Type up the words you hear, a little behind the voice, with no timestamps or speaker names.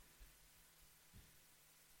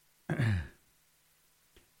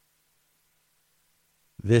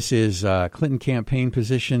This is Clinton campaign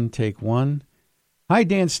position, take one. Hi,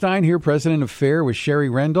 Dan Stein here, president of FAIR with Sherry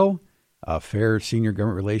Rendell, FAIR Senior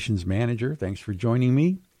Government Relations Manager. Thanks for joining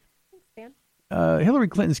me. Thanks, Dan. Hillary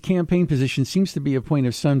Clinton's campaign position seems to be a point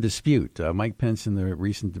of some dispute. Mike Pence in the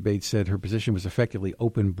recent debate said her position was effectively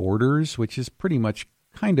open borders, which is pretty much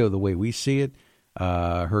kind of the way we see it.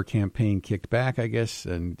 Her campaign kicked back, I guess,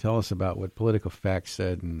 and tell us about what Political Facts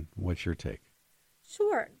said and what's your take.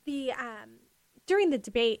 Sure. During the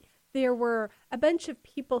debate, there were a bunch of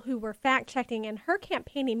people who were fact-checking, and her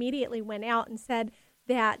campaign immediately went out and said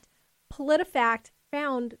that PolitiFact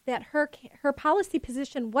found that her policy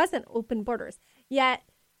position wasn't open borders. Yet,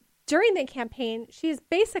 during the campaign, she's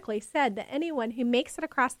basically said that anyone who makes it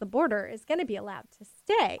across the border is going to be allowed to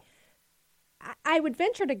stay. I would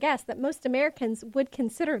venture to guess that most Americans would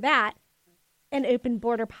consider that an open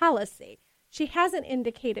border policy. She hasn't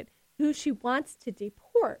indicated who she wants to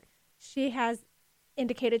deport. She has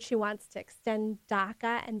indicated she wants to extend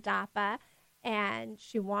DACA and DAPA, and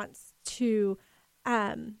she wants to...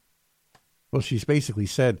 Well, she's basically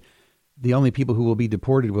said the only people who will be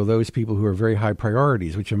deported will those people who are very high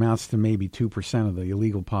priorities, which amounts to maybe 2% of the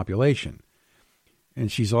illegal population. And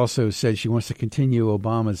she's also said she wants to continue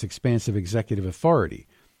Obama's expansive executive authority,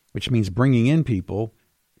 which means bringing in people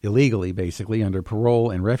illegally, basically, under parole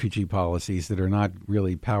and refugee policies that are not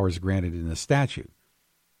really powers granted in the statute.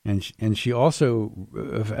 And she also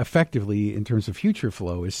effectively, in terms of future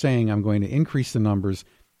flow, is saying, I'm going to increase the numbers.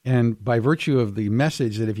 And by virtue of the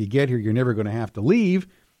message that if you get here, you're never going to have to leave,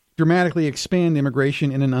 dramatically expand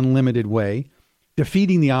immigration in an unlimited way,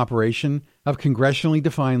 defeating the operation of congressionally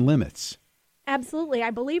defined limits. Absolutely. I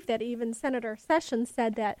believe that even Senator Sessions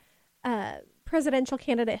said that presidential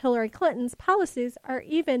candidate Hillary Clinton's policies are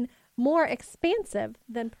even more expansive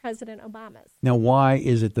than President Obama's. Now, why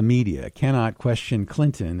is it the media cannot question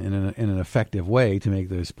Clinton in an effective way to make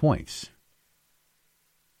those points?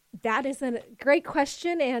 That is a great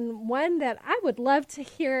question, and one that I would love to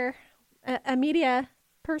hear a media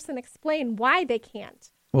person explain why they can't.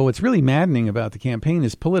 Well, what's really maddening about the campaign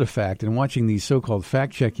is PolitiFact and watching these so-called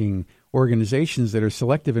fact-checking organizations that are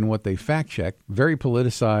selective in what they fact-check, very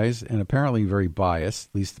politicized and apparently very biased,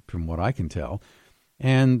 at least from what I can tell.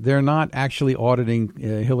 And they're not actually auditing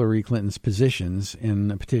Hillary Clinton's positions in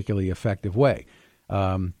a particularly effective way.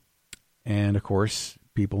 And, of course,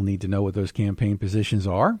 people need to know what those campaign positions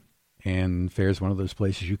are. And FAIR is one of those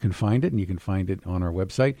places you can find it, and you can find it on our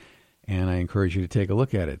website. And I encourage you to take a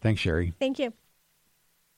look at it. Thanks, Sherry. Thank you.